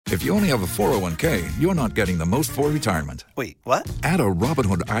If you only have a 401k, you're not getting the most for retirement. Wait, what? Add a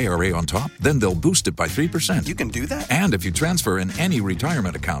Robinhood IRA on top, then they'll boost it by 3%. You can do that? And if you transfer in any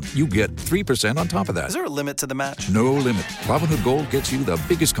retirement account, you get 3% on top of that. Is there a limit to the match? No limit. Robinhood Gold gets you the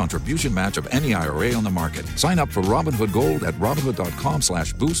biggest contribution match of any IRA on the market. Sign up for Robinhood Gold at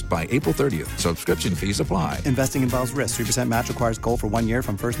Robinhood.com/boost by April 30th. Subscription fees apply. Investing involves risk. 3% match requires gold for 1 year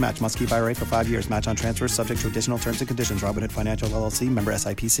from first match. Must keep IRA for 5 years. Match on transfers subject to additional terms and conditions. Robinhood Financial LLC, member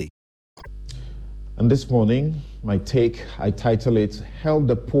SIPC. And this morning, my take, I title it, Help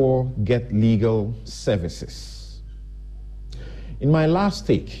the Poor Get Legal Services. In my last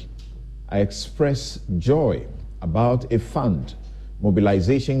take, I expressed joy about a fund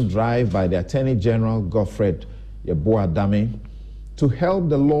mobilization drive by the Attorney General Godfred Yeboah-Dame to help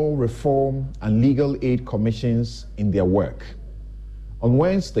the Law Reform and Legal Aid Commissions in their work. On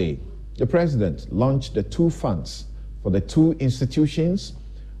Wednesday, the President launched the two funds for the two institutions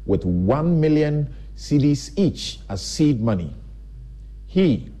with 1 million cedis each as seed money.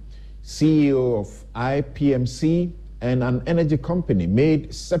 He, CEO of IPMC and an energy company,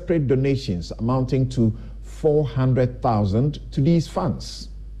 made separate donations amounting to 400,000 to these funds.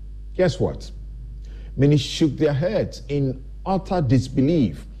 Guess what? Many shook their heads in utter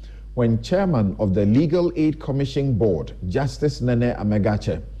disbelief when Chairman of the Legal Aid Commission Board, Justice Nene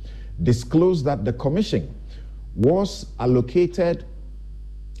Amegache, disclosed that the commission was allocated,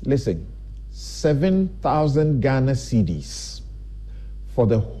 listen, 7,000 Ghana cedis for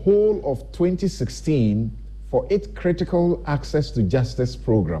the whole of 2016 for its critical access to justice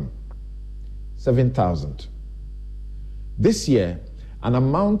program. 7,000. This year, an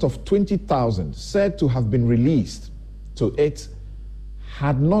amount of 20,000 said to have been released to it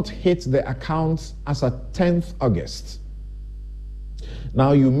had not hit the accounts as at 10th August.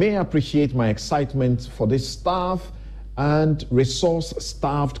 Now, you may appreciate my excitement for this staff and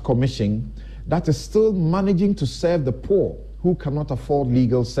resource-starved commission that is still managing to serve the poor who cannot afford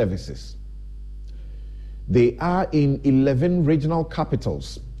legal services. They are in 11 regional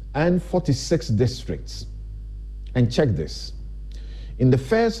capitals and 46 districts. And check this. In the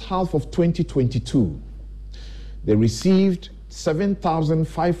first half of 2022, they received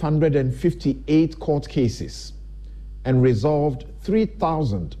 7,558 court cases and resolved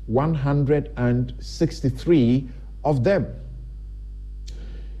 3,163 of them.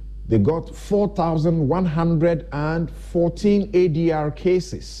 They got 4,114 ADR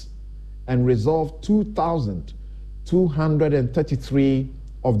cases and resolved 2,233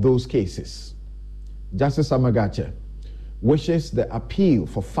 of those cases. Justice Amegache wishes the appeal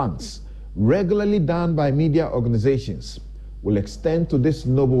for funds regularly done by media organizations will extend to this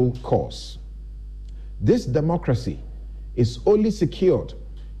noble cause. This democracy is only secured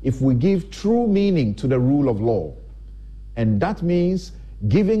if we give true meaning to the rule of law. And that means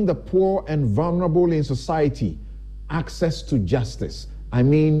giving the poor and vulnerable in society access to justice. I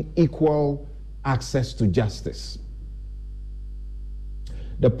mean equal access to justice.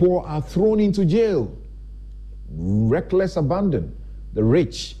 The poor are thrown into jail. Reckless abandon. The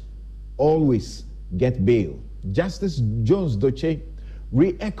rich always get bail. Justice Jones Doche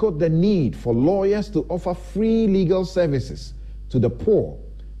re-echoed the need for lawyers to offer free legal services to the poor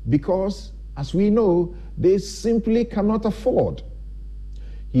because, as we know, they simply cannot afford.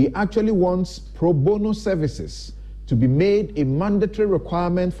 He actually wants pro bono services to be made a mandatory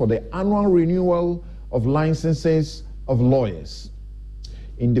requirement for the annual renewal of licenses of lawyers.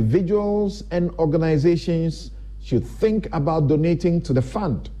 Individuals and organizations should think about donating to the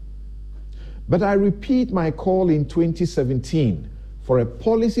fund. But I repeat my call in 2017 for a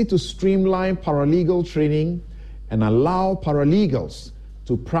policy to streamline paralegal training and allow paralegals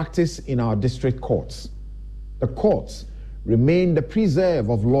to practice in our district courts. The courts remain the preserve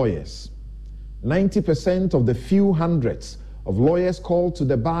of lawyers. 90% of the few hundreds of lawyers called to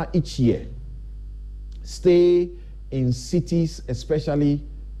the bar each year stay in cities, especially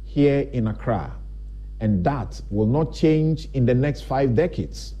here in Accra, and that will not change in the next 5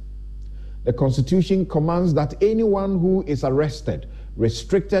 decades. The Constitution commands that anyone who is arrested,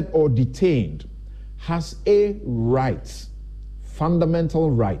 restricted, or detained has a right, fundamental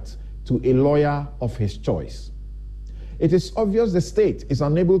right, to a lawyer of his choice. It is obvious the state is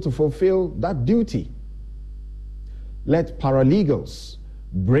unable to fulfill that duty. Let paralegals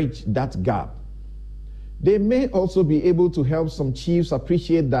bridge that gap. They may also be able to help some chiefs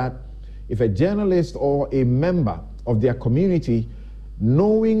appreciate that if a journalist or a member of their community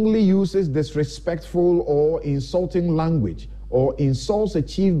knowingly uses disrespectful or insulting language or insults a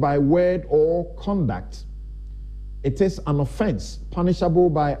chief by word or conduct, it is an offense punishable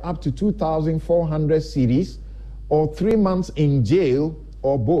by up to 2,400 cedis or 3 months in jail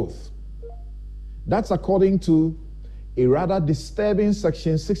or both. That's according to a rather disturbing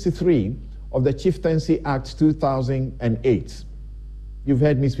Section 63 of the Chieftaincy Act 2008. You've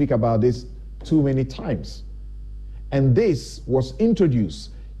heard me speak about this too many times. And this was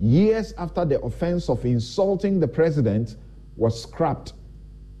introduced years after the offense of insulting the president was scrapped.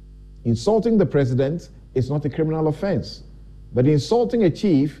 Insulting the president is not a criminal offense, but insulting a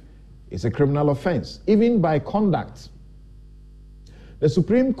chief is a criminal offense, even by conduct. The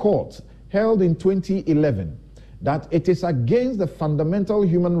Supreme Court held in 2011 that it is against the fundamental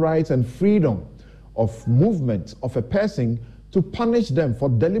human rights and freedom of movement of a person to punish them for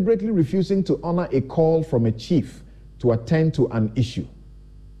deliberately refusing to honor a call from a chief to attend to an issue.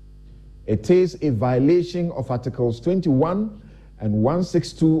 It is a violation of Articles 21 and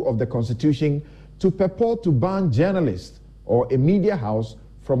 162 of the Constitution to purport to ban journalists or a media house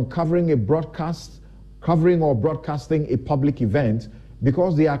from covering or broadcasting a public event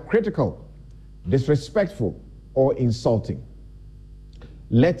because they are critical, disrespectful, or insulting.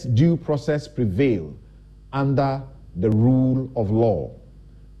 Let due process prevail under the rule of law.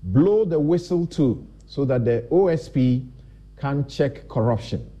 Blow the whistle too, so that the OSP can check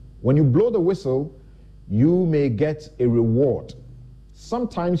corruption. When you blow the whistle, you may get a reward.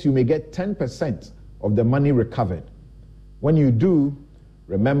 Sometimes you may get 10% of the money recovered. When you do,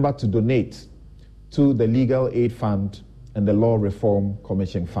 remember to donate to the Legal Aid Fund and the Law Reform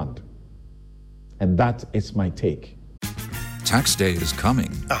Commission Fund. And that is my take. Tax day is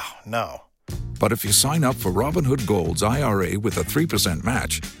coming. Oh, no. But if you sign up for Robinhood Gold's IRA with a 3%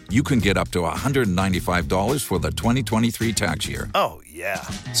 match, you can get up to $195 for the 2023 tax year. Oh, yeah.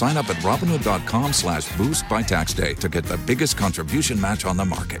 Sign up at Robinhood.com/boost by tax day to get the biggest contribution match on the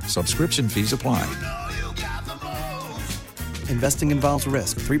market. Subscription fees apply. Investing involves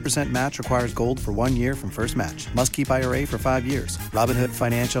risk. 3% match requires gold for 1 year from first match. Must keep IRA for 5 years. Robinhood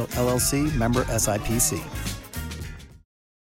Financial, LLC, member SIPC.